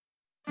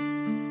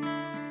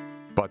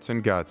Butts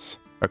and Guts,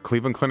 a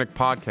Cleveland Clinic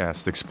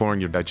podcast exploring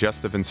your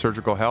digestive and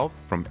surgical health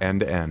from end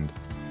to end.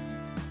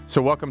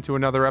 So welcome to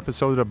another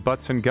episode of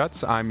Butts and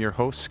Guts. I'm your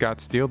host, Scott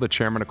Steele, the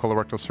chairman of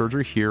colorectal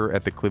surgery here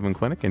at the Cleveland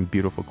Clinic in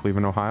beautiful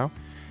Cleveland, Ohio.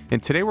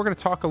 And today we're going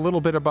to talk a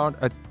little bit about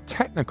a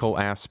technical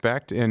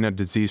aspect in a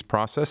disease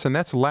process, and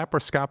that's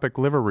laparoscopic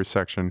liver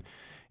resection.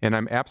 And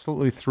I'm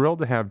absolutely thrilled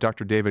to have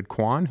Dr. David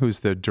Kwan,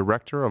 who's the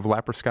director of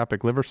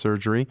laparoscopic liver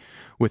surgery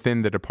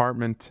within the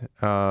Department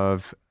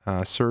of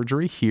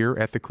Surgery here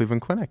at the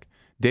Cleveland Clinic.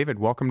 David,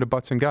 welcome to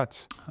Butts and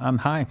Guts.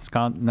 Hi,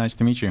 Scott. Nice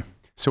to meet you.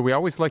 So we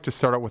always like to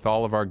start out with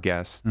all of our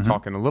guests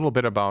talking a little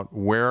bit about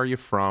where are you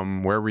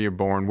from, where were you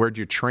born, where did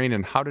you train,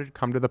 and how did it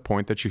come to the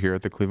point that you're here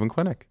at the Cleveland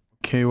Clinic?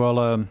 Okay, well,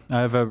 I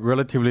have a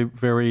relatively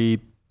very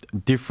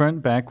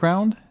different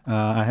background.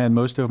 I had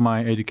most of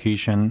my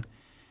education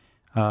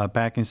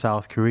back in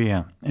South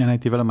Korea, and I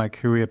developed my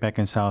career back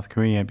in South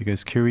Korea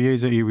because Korea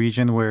is a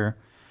region where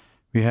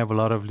we have a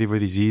lot of liver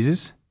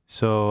diseases.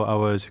 So I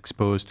was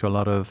exposed to a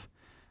lot of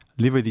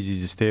liver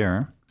diseases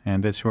there,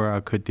 and that's where I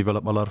could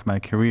develop a lot of my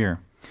career.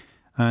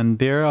 And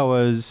there I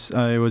was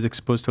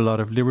exposed to a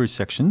lot of liver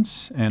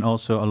resections and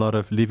also a lot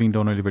of living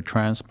donor liver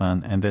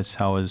transplant, and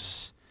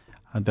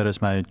that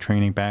is my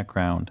training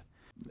background.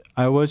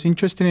 I was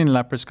interested in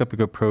laparoscopic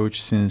approach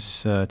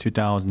since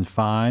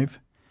 2005,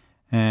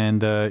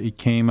 and it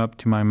came up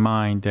to my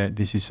mind that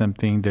this is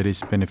something that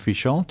is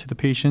beneficial to the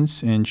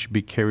patients and should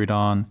be carried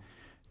on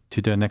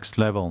to the next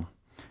level.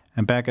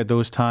 And back at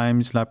those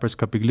times,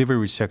 laparoscopic liver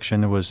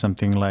resection was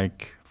something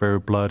like very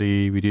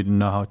bloody. We didn't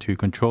know how to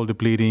control the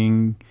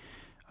bleeding.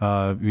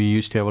 We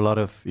used to have a lot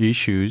of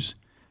issues.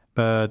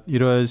 But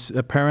it was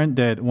apparent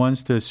that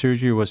once the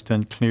surgery was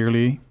done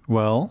clearly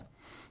well,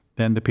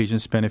 then the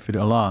patients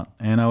benefited a lot.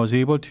 And I was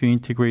able to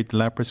integrate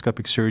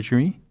laparoscopic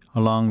surgery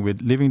along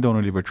with living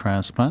donor liver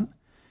transplant.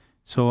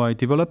 So I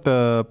developed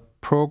a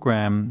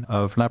program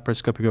of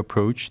laparoscopic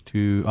approach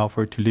to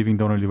offer to living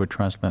donor liver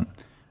transplant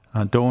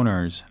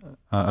donors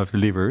of the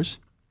livers.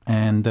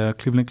 And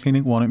Cleveland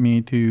Clinic wanted me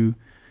to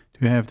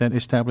have that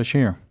established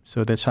here.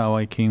 So that's how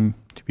I came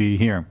to be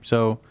here.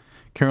 So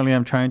currently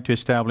I'm trying to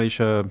establish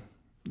a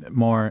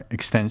more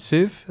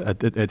extensive,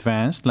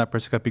 advanced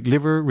laparoscopic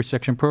liver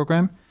resection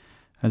program,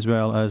 as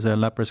well as a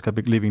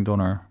laparoscopic living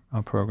donor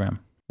program.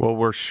 Well,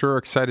 we're sure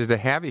excited to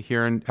have you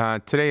here. And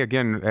today,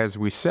 again, as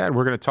we said,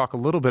 we're going to talk a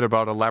little bit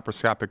about a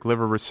laparoscopic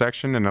liver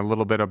resection and a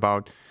little bit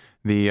about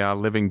the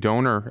living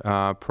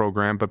donor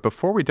program. But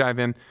before we dive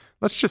in,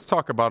 let's just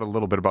talk about a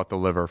little bit about the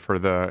liver for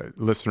the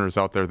listeners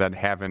out there that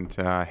haven't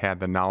had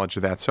the knowledge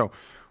of that. So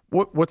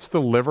what's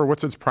the liver?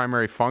 What's its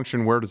primary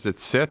function? Where does it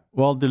sit?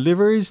 Well, the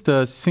liver is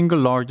the single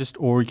largest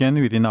organ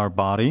within our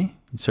body.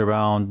 It's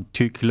around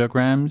 2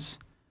 kilograms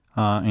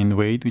in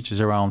weight, which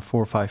is around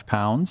 4 or 5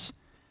 pounds.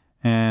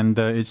 And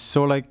it's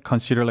sort of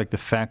considered like the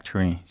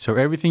factory. So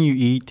everything you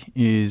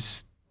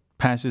eat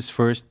passes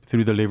first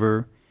through the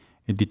liver.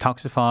 It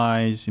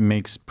detoxifies, it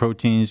makes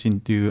proteins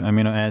into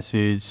amino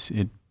acids.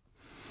 It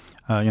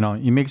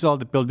makes all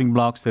the building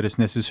blocks that is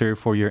necessary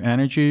for your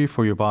energy,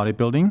 for your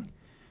bodybuilding.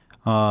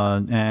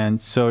 And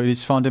so it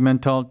is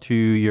fundamental to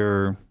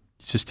your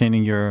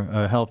sustaining your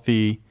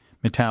healthy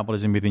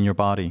metabolism within your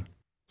body.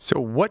 So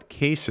what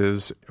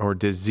cases or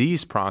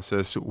disease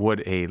process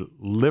would a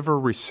liver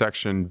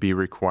resection be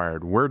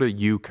required? Where do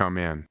you come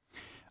in?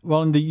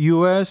 Well, in the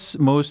U.S.,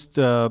 most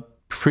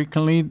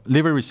frequently,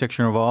 liver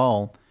resection of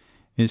all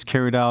is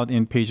carried out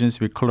in patients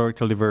with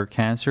colorectal liver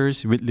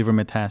cancers with liver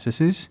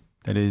metastasis.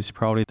 That is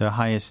probably the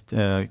highest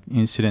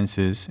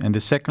incidences. And the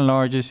second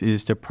largest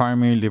is the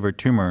primary liver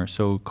tumor,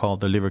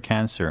 so-called the liver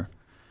cancer.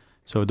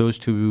 So those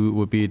two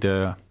would be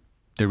the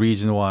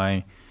reason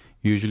why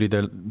usually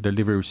the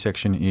liver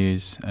resection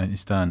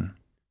is done.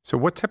 So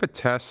what type of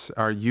tests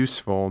are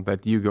useful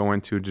that you go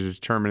into to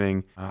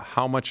determining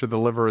how much of the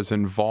liver is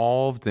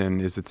involved, and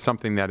is it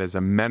something that is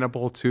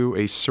amenable to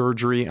a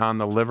surgery on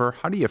the liver?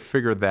 How do you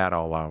figure that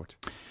all out?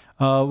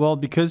 Well,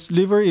 because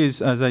liver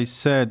is, as I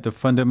said,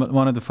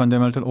 one of the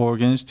fundamental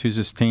organs to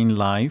sustain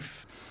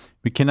life,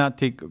 we cannot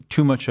take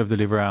too much of the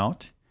liver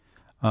out.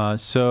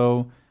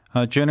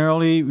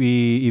 Generally,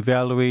 we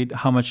evaluate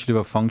how much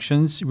liver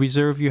functions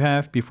reserve you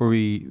have before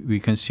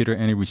we consider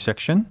any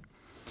resection.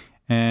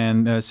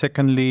 And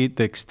secondly,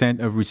 the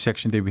extent of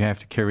resection that we have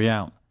to carry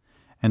out.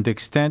 And the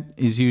extent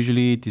is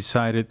usually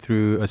decided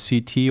through a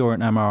CT or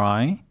an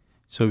MRI,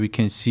 so we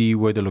can see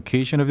where the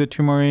location of the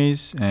tumor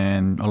is,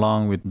 and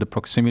along with the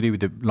proximity with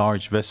the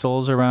large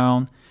vessels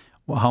around,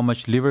 how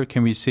much liver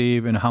can we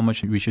save and how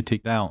much we should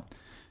take out.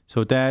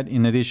 So that,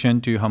 in addition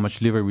to how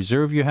much liver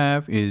reserve you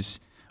have, is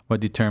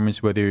what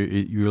determines whether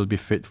you will be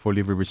fit for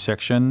liver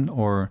resection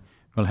or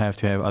will have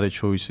to have other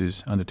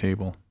choices on the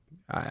table.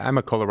 I'm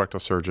a colorectal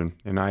surgeon,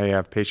 and I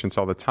have patients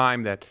all the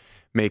time that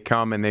may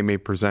come and they may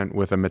present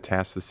with a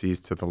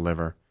metastases to the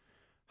liver.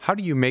 How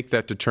do you make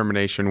that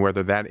determination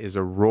whether that is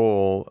a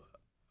role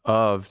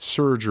of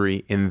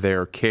surgery in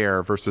their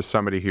care versus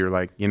somebody here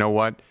like, you know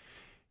what,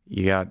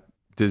 you got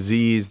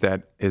disease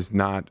that is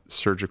not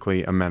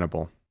surgically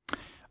amenable?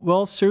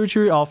 Well,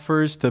 surgery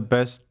offers the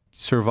best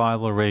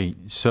survival rate.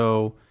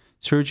 So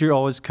surgery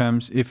always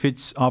comes, if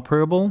it's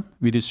operable,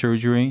 we do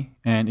surgery.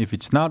 And if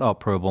it's not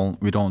operable,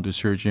 we don't do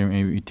surgery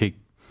and we take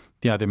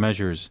the other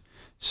measures.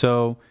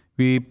 So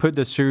we put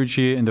the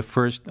surgery in the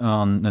first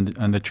on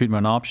the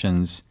treatment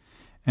options.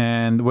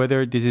 And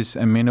whether this is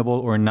amenable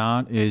or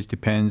not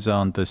depends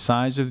on the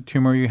size of the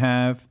tumor you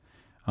have,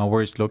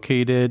 where it's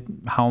located,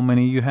 how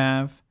many you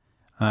have.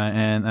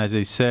 And as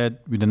I said,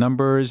 with the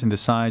numbers and the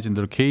size and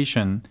the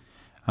location,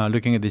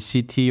 looking at the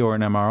CT or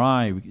an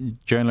MRI, we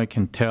generally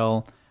can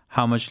tell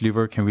how much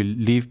liver can we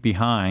leave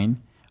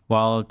behind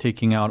while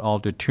taking out all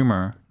the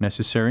tumor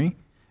necessary.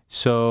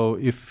 So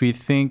if we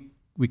think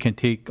we can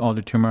take all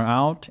the tumor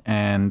out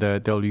and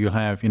you'll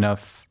have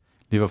enough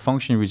liver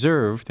function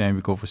reserved, then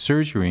we go for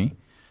surgery.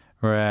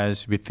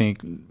 Whereas we think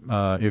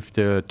if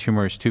the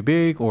tumor is too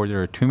big or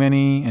there are too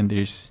many and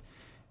it's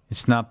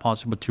not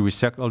possible to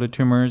resect all the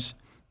tumors,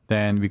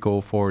 then we go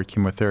for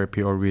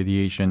chemotherapy or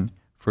radiation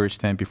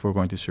first time before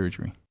going to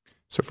surgery.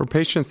 So for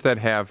patients that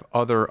have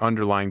other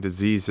underlying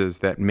diseases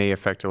that may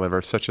affect the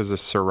liver, such as a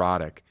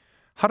cirrhotic,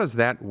 how does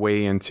that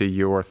weigh into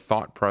your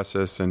thought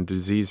process and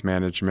disease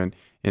management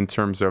in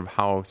terms of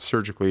how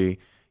surgically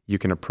you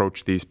can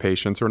approach these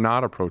patients or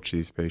not approach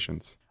these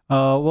patients?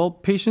 Well,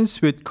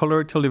 patients with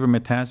colorectal liver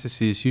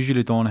metastases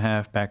usually don't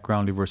have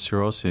background liver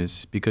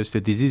cirrhosis because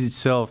the disease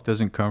itself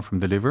doesn't come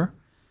from the liver,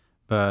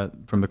 but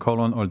from the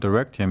colon or the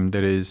rectum,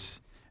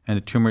 and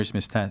the tumor is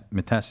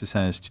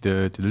metastasized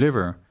to the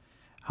liver.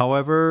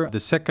 However, the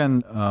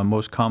second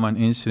most common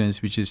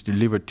incidence, which is the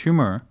liver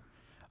tumor,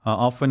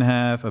 often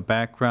have a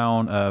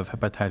background of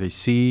hepatitis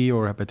C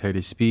or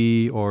hepatitis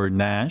B or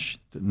NASH,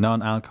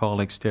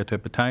 non-alcoholic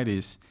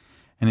steatohepatitis.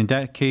 And in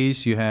that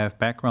case, you have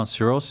background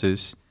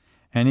cirrhosis.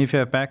 And if you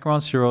have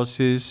background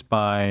cirrhosis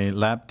by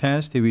lab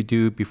test that we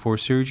do before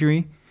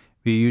surgery,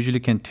 we usually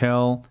can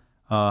tell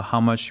how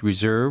much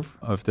reserve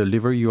of the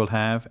liver you will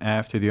have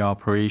after the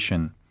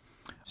operation.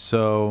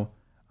 So,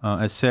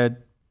 as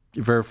said,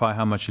 verify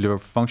how much liver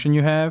function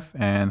you have,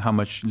 and how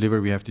much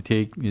liver we have to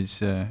take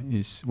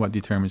is what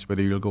determines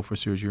whether you'll go for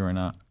surgery or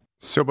not.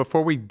 So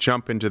before we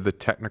jump into the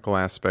technical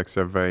aspects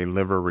of a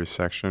liver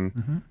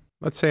resection,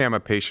 let's say I'm a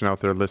patient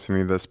out there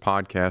listening to this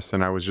podcast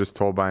and I was just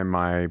told by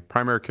my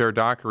primary care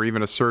doc or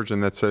even a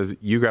surgeon that says,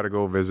 you got to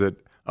go visit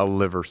a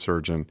liver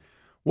surgeon.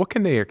 What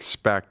can they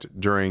expect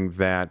during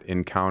that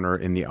encounter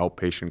in the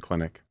outpatient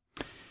clinic?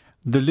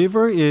 The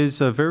liver is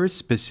a very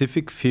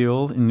specific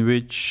field in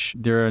which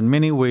there are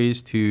many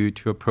ways to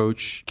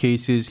approach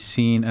cases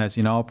seen as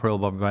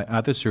inoperable by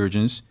other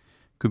surgeons,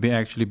 could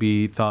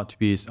be thought to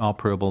be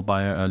operable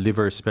by a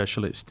liver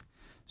specialist.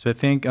 So I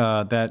think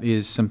that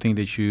is something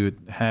that you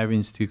have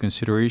into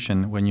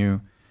consideration when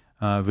you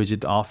visit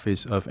the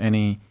office of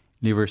any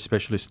liver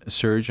specialist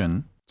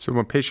surgeon. So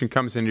when a patient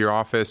comes into your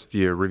office, do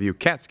you review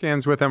CAT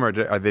scans with them, or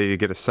are they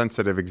get a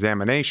sensitive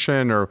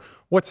examination, or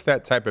what's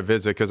that type of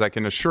visit? Because I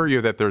can assure you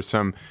that there's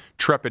some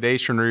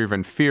trepidation or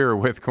even fear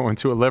with going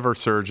to a liver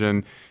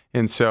surgeon.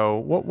 And so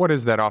what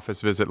is that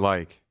office visit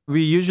like?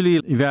 We usually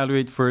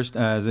evaluate first,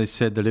 as I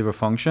said, the liver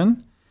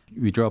function.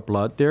 We draw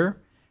blood there,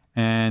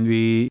 and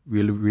we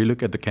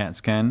look at the CAT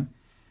scan.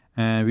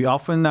 And we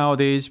often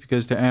nowadays,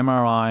 because the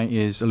MRI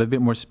is a little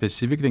bit more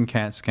specific than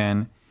CAT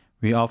scan,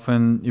 we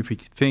often, if we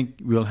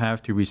think we'll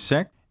have to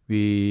resect,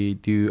 we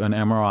do an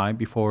MRI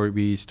before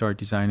we start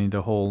designing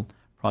the whole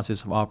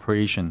process of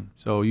operation.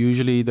 So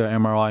usually the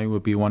MRI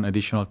will be one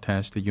additional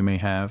test that you may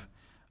have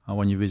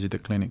when you visit the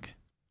clinic.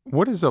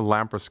 What is a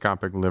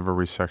laparoscopic liver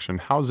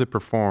resection? How is it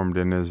performed?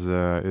 And is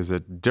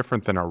it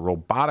different than a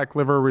robotic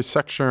liver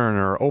resection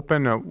or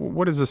open?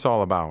 What is this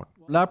all about?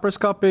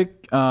 Laparoscopic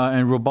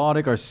and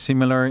robotic are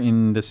similar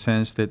in the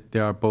sense that they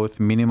are both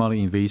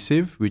minimally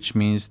invasive, which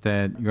means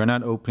that you're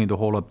not opening the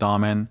whole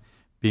abdomen,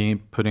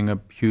 putting a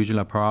huge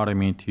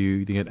laparotomy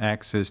to get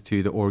access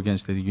to the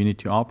organs that you need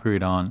to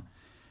operate on,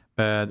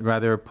 but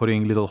rather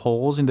putting little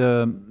holes in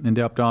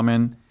the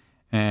abdomen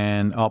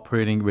and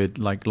operating with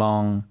like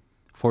long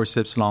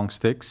forceps, long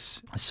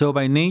sticks. So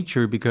by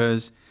nature,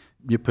 because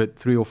you put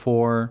 3 or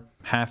 4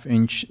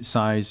 half-inch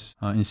size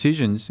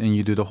incisions and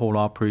you do the whole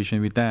operation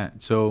with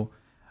that. So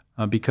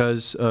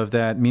because of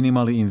that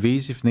minimally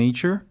invasive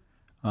nature,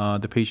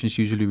 the patients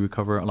usually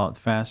recover a lot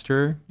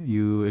faster.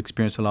 You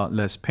experience a lot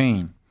less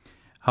pain.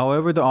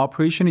 However, the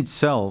operation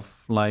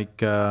itself,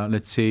 like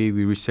let's say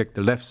we resect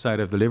the left side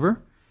of the liver.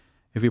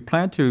 If we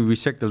plan to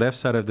resect the left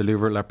side of the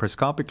liver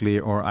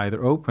laparoscopically or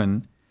either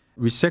open,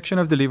 resection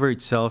of the liver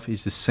itself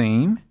is the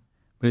same,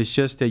 but it's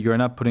just that you're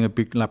not putting a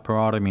big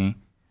laparotomy,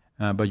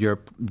 but you're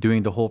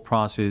doing the whole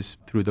process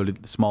through the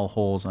small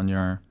holes on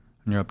your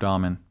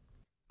abdomen.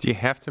 Do you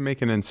have to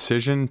make an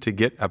incision to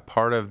get a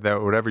part of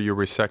whatever you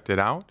resected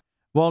out?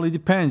 Well, it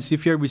depends.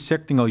 If you're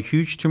resecting a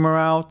huge tumor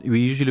out, we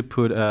usually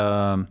put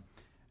an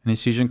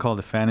incision called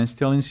a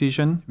Pfannenstiel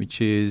incision,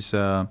 which is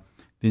the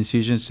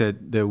incisions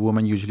that the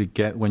woman usually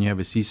get when you have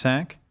a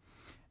C-sac.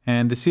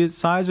 And the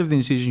size of the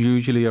incision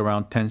usually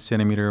around 10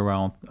 centimeter,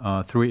 around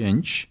 3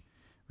 inch,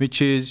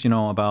 which is,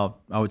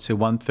 about, I would say,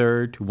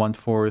 1/3 to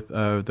 1/4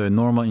 of the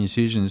normal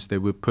incisions that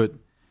we put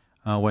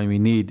when we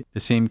need the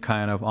same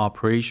kind of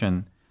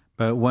operation.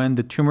 But when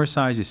the tumor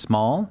size is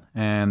small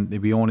and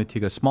we only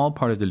take a small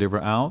part of the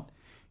liver out,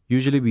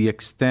 usually we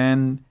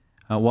extend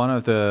one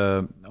of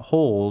the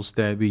holes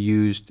that we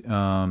used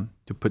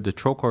to put the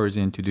trocars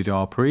in to do the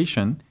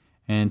operation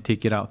and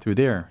take it out through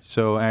there.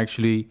 So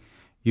actually,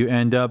 you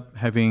end up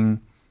having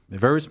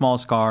very small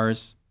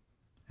scars,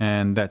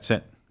 and that's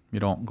it. You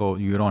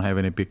don't have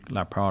any big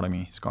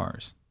laparotomy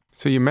scars.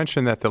 So you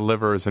mentioned that the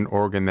liver is an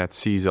organ that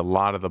sees a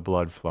lot of the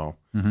blood flow.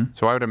 Mm-hmm.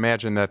 So I would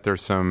imagine that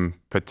there's some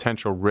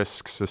potential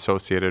risks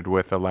associated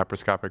with a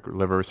laparoscopic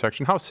liver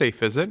resection. How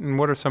safe is it, and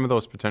what are some of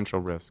those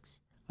potential risks?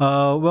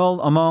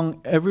 Well,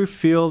 among every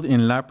field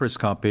in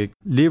laparoscopic,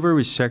 liver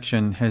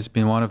resection has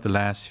been one of the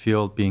last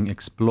field being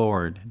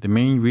explored. The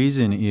main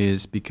reason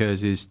is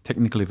because it's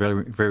technically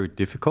very, very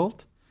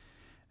difficult.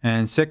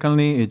 And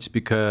secondly, it's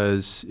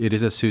because it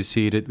is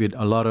associated with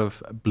a lot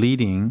of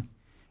bleeding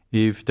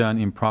if done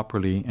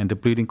improperly. And the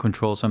bleeding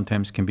control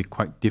sometimes can be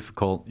quite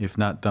difficult if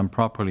not done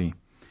properly.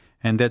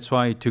 And that's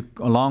why it took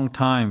a long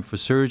time for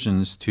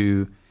surgeons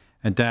to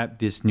adapt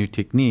this new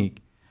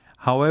technique.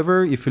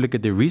 However, if you look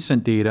at the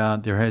recent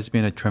data, there has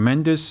been a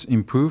tremendous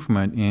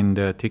improvement in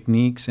the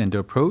techniques and the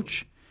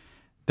approach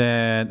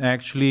that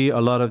actually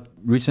a lot of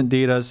recent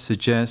data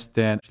suggests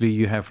that actually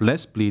you have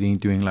less bleeding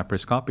doing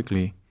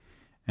laparoscopically.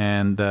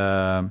 And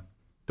the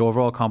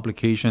overall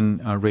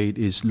complication rate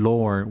is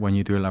lower when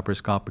you do it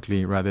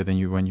laparoscopically rather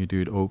than when you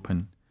do it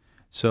open.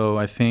 So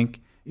I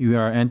think we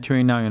are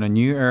entering now in a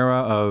new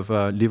era of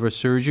liver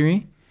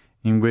surgery,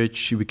 in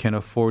which we can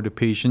afford the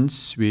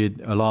patients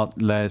with a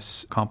lot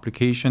less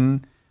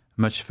complication,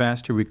 much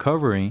faster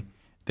recovery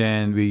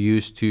than we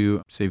used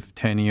to, say,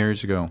 10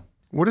 years ago.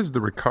 What is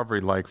the recovery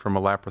like from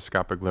a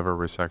laparoscopic liver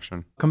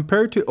resection?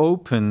 Compared to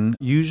open,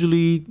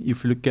 usually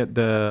if you look at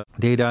the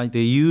data, they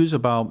use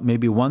about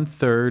maybe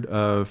 1/3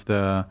 of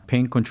the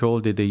pain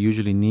control that they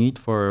usually need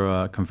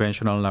for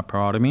conventional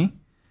laparotomy.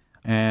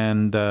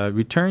 And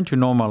return to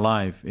normal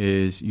life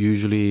is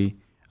usually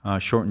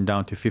shortened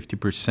down to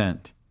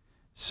 50%.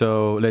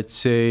 So let's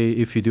say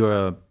if you do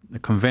a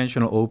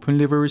conventional open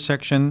liver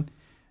resection,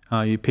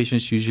 your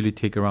patients usually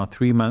take around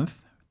 3 months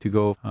to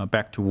go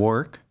back to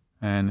work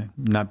and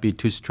not be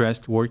too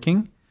stressed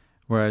working.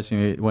 Whereas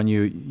when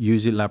you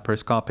use a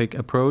laparoscopic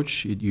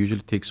approach, it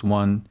usually takes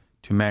 1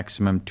 to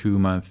maximum 2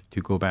 months to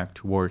go back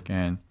to work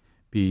and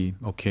be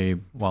okay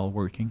while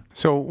working.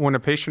 So when a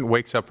patient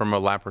wakes up from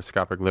a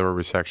laparoscopic liver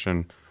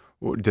resection,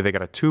 do they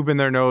got a tube in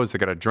their nose? They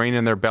got a drain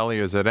in their belly?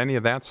 Is it any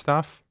of that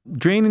stuff?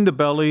 Drain in the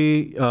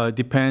belly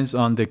depends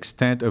on the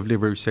extent of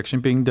liver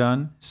resection being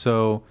done.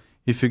 So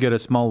if you get a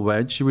small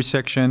wedge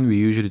resection, we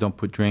usually don't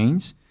put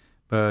drains.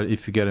 But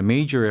if you get a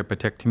major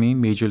hepatectomy,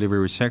 major liver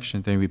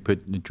resection, then we put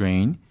the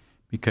drain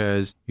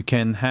because you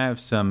can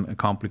have some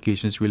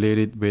complications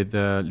related with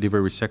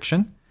liver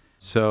resection.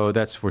 So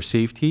that's for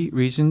safety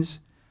reasons.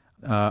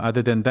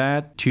 Other than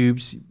that,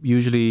 tubes,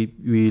 usually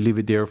we leave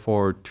it there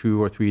for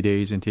 2 or 3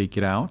 days and take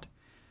it out.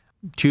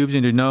 Tubes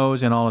in the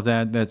nose and all of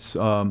that, that's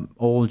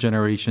old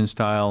generation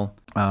style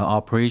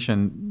operation.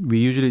 We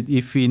usually,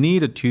 if we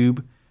need a tube,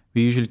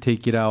 we usually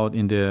take it out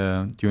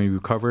during the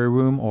recovery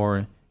room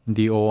or in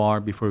the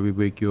OR before we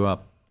wake you up.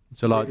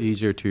 It's a lot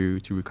easier to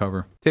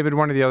recover. David,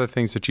 one of the other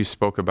things that you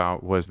spoke about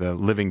was the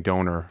living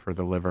donor for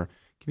the liver.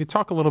 Can you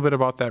talk a little bit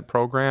about that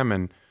program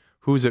and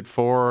who's it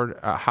for?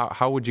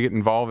 How would you get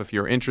involved if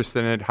you're interested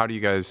in it? How do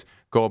you guys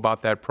go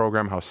about that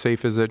program? How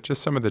safe is it?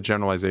 Just some of the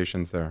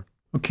generalizations there.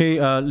 Okay,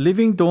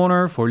 living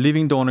donor, for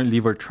living donor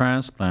liver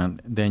transplant,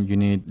 then you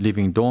need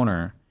living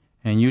donor.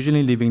 And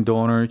usually living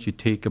donors, you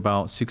take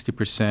about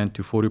 60%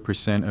 to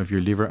 40% of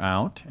your liver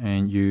out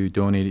and you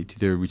donate it to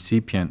the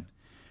recipient.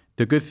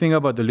 The good thing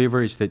about the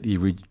liver is that it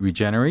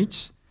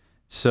regenerates.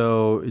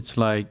 So it's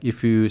like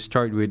if you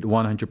start with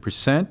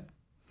 100%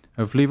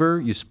 of liver,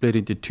 you split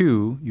into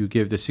 2, you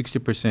give the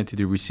 60% to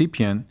the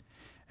recipient.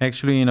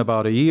 Actually, in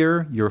about a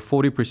year, your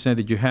 40%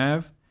 that you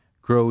have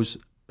grows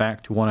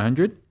back to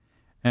 100.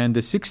 And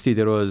the 60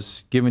 that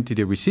was given to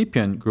the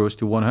recipient grows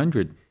to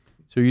 100.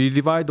 So you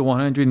divide the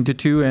 100 into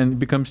 2 and it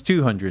becomes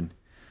 200.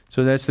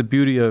 So that's the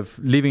beauty of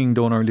living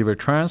donor liver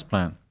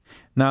transplant.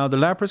 Now, the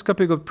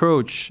laparoscopic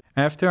approach,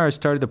 after I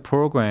started the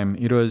program,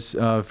 it was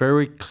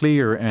very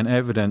clear and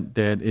evident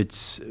that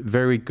it's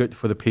very good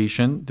for the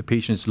patient. The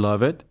patients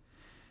love it.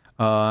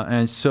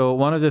 And so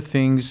one of the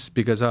things,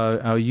 because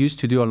I used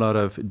to do a lot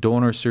of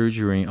donor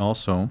surgery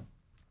also,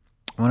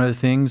 one of the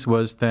things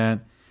was that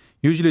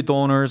usually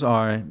donors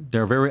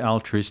they're very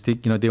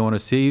altruistic. They want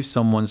to save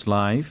someone's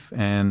life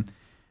and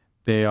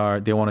they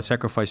want to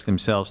sacrifice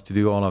themselves to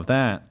do all of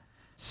that.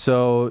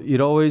 So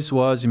it always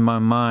was in my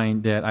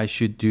mind that I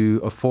should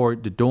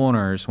afford the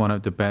donors one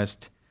of the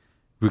best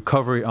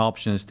recovery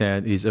options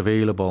that is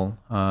available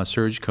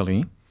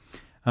surgically.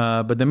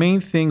 But the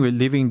main thing with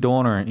living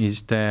donor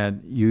is that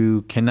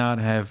you cannot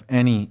have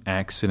any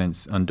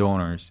accidents on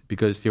donors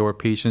because there were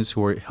patients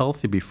who were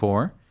healthy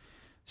before.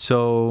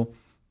 So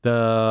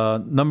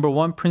the number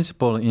one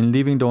principle in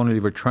living donor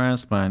liver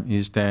transplant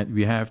is that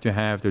we have to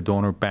have the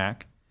donor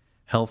back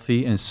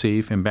healthy and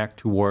safe and back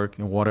to work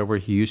and whatever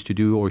he used to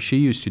do or she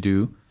used to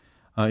do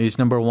is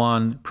number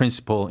one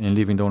principle in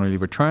living donor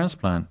liver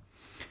transplant.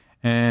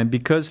 And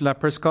because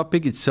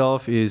laparoscopic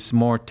itself is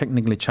more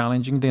technically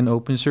challenging than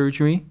open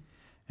surgery,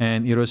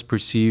 and it was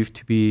perceived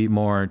to be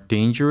more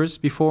dangerous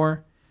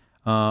before,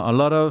 a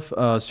lot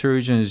of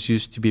surgeons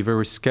used to be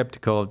very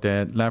skeptical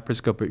that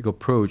laparoscopic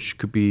approach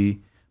could be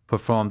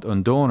performed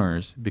on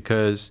donors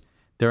because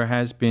there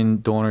has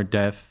been donor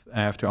death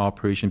after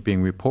operation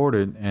being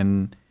reported,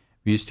 and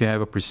we used to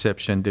have a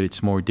perception that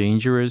it's more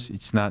dangerous,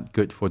 it's not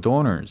good for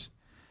donors.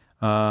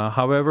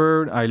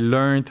 However, I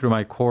learned through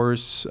my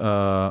course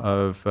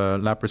of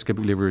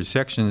laparoscopic liver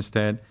resections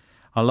that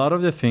a lot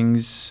of the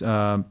things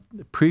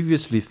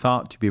previously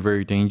thought to be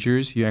very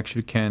dangerous, you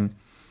actually can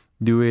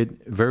do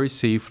it very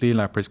safely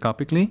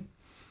laparoscopically.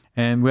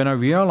 And when I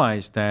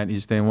realized that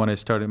is then when I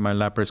started my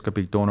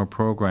laparoscopic donor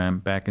program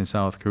back in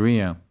South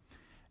Korea.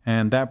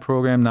 And that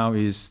program now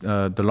is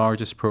the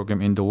largest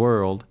program in the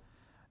world.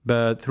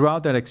 But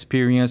throughout that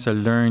experience, I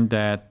learned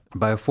that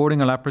by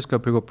affording a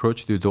laparoscopic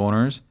approach to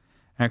donors,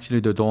 actually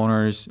the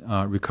donors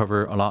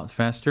recover a lot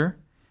faster.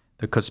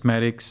 The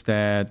cosmetics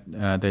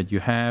that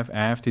you have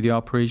after the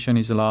operation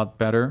is a lot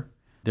better.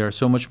 They are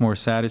so much more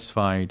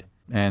satisfied,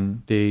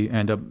 and they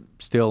end up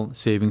still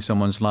saving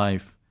someone's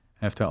life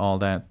after all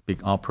that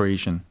big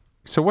operation.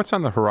 So what's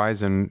on the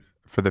horizon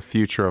for the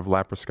future of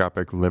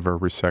laparoscopic liver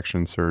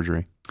resection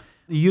surgery?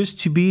 It used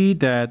to be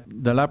that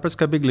the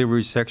laparoscopic liver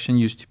resection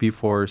used to be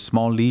for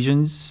small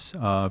lesions,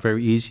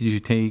 very easy to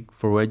take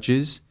for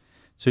wedges.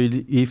 So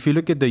if you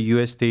look at the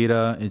U.S.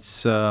 data,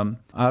 it's out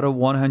of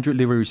 100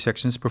 liver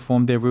resections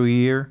performed every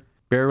year,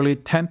 barely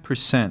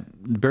 10%,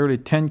 barely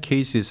 10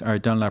 cases are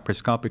done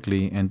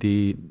laparoscopically, and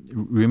the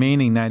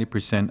remaining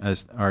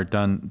 90% are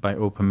done by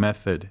open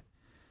method.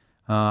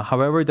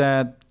 However,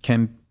 that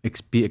can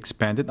be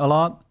expanded a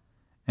lot.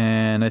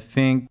 And I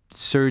think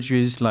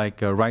surgeries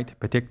like right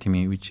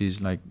hepatectomy, which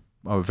is like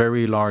a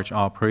very large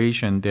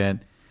operation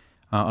that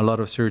a lot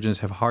of surgeons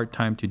have a hard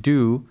time to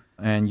do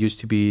and used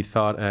to be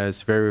thought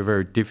as very,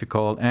 very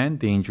difficult and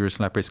dangerous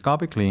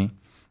laparoscopically.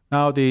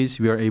 Nowadays,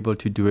 we are able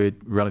to do it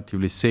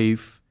relatively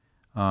safe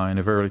in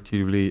a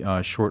relatively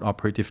short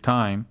operative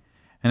time.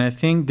 And I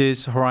think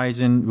this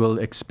horizon will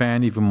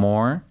expand even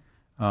more.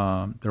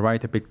 The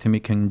right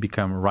hepatectomy can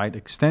become right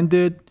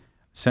extended,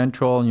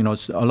 central,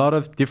 a lot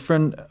of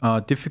different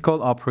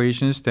difficult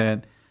operations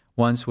that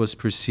once was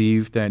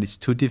perceived that it's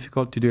too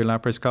difficult to do it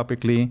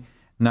laparoscopically.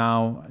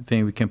 Now I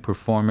think we can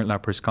perform it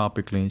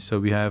laparoscopically. So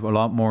we have a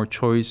lot more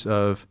choice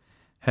of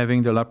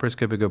having the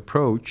laparoscopic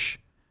approach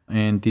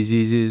in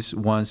diseases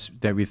once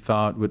that we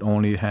thought would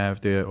only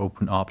have the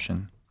open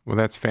option. Well,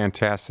 that's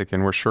fantastic,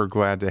 and we're sure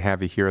glad to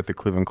have you here at the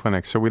Cleveland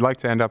Clinic. So we'd like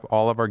to end up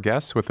all of our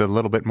guests with a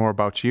little bit more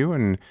about you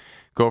and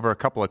go over a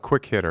couple of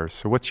quick hitters.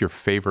 So what's your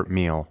favorite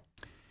meal?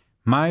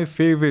 My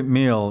favorite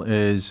meal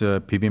is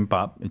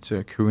bibimbap. It's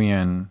a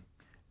Korean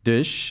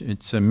dish.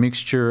 It's a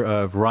mixture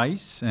of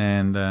rice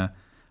and a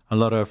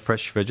lot of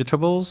fresh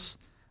vegetables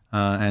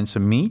and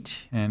some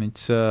meat. And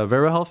it's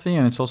very healthy,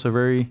 and it's also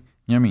very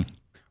yummy.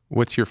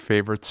 What's your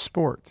favorite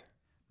sport?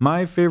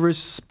 My favorite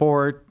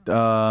sport,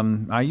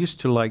 I used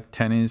to like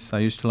tennis. I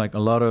used to like a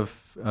lot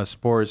of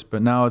sports,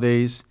 but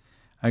nowadays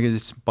I guess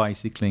it's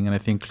bicycling, and I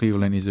think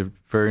Cleveland is a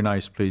very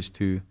nice place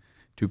to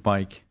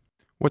bike.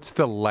 What's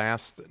the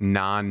last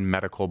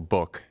non-medical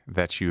book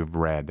that you've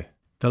read?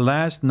 The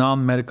last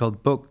non-medical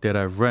book that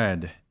I've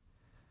read,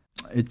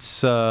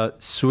 it's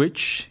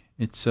Switch.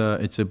 It's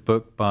a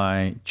book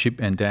by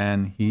Chip and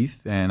Dan Heath,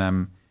 and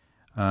I'm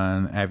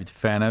an avid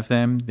fan of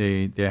them.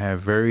 They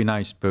have very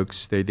nice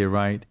books they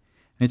write.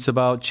 It's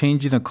about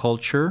changing the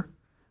culture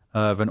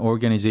of an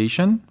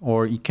organization,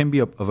 or it can be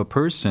of a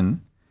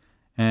person.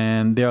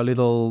 And there are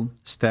little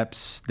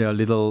steps, there are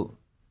little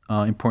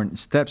important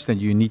steps that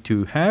you need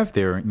to have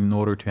there in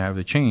order to have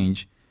the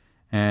change.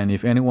 And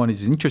if anyone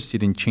is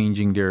interested in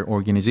changing their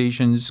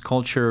organization's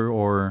culture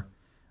or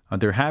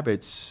their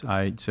habits,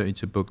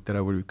 it's a book that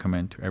I would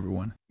recommend to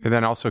everyone. And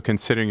then also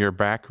considering your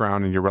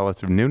background and your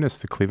relative newness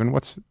to Cleveland,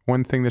 what's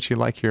one thing that you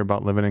like here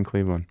about living in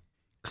Cleveland?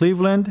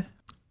 Cleveland,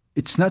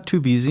 it's not too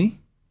busy.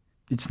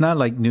 It's not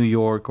like New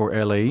York or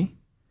LA,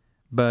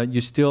 but you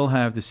still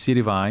have the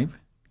city vibe.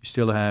 You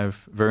still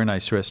have very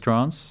nice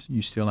restaurants.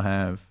 You still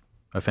have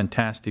a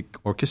fantastic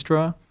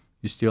orchestra.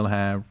 You still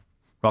have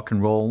rock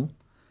and roll,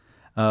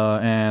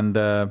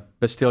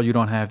 but still you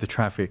don't have the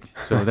traffic.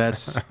 So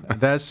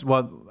that's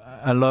what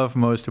I love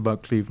most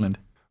about Cleveland.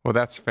 Well,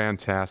 that's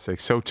fantastic.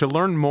 So to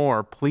learn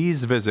more,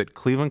 please visit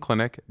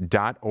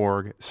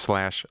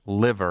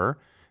clevelandclinic.org/liver.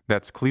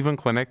 That's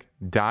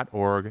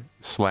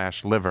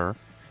clevelandclinic.org/liver.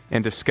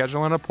 And to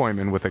schedule an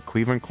appointment with a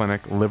Cleveland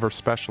Clinic liver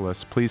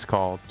specialist, please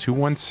call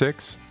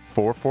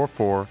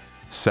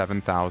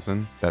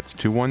 216-444-7000. That's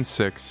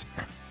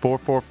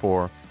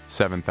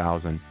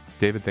 216-444-7000.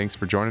 David, thanks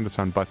for joining us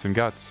on Butts and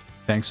Guts.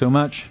 Thanks so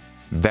much.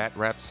 That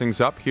wraps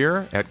things up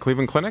here at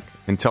Cleveland Clinic.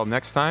 Until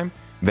next time,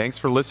 thanks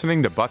for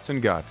listening to Butts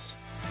and Guts.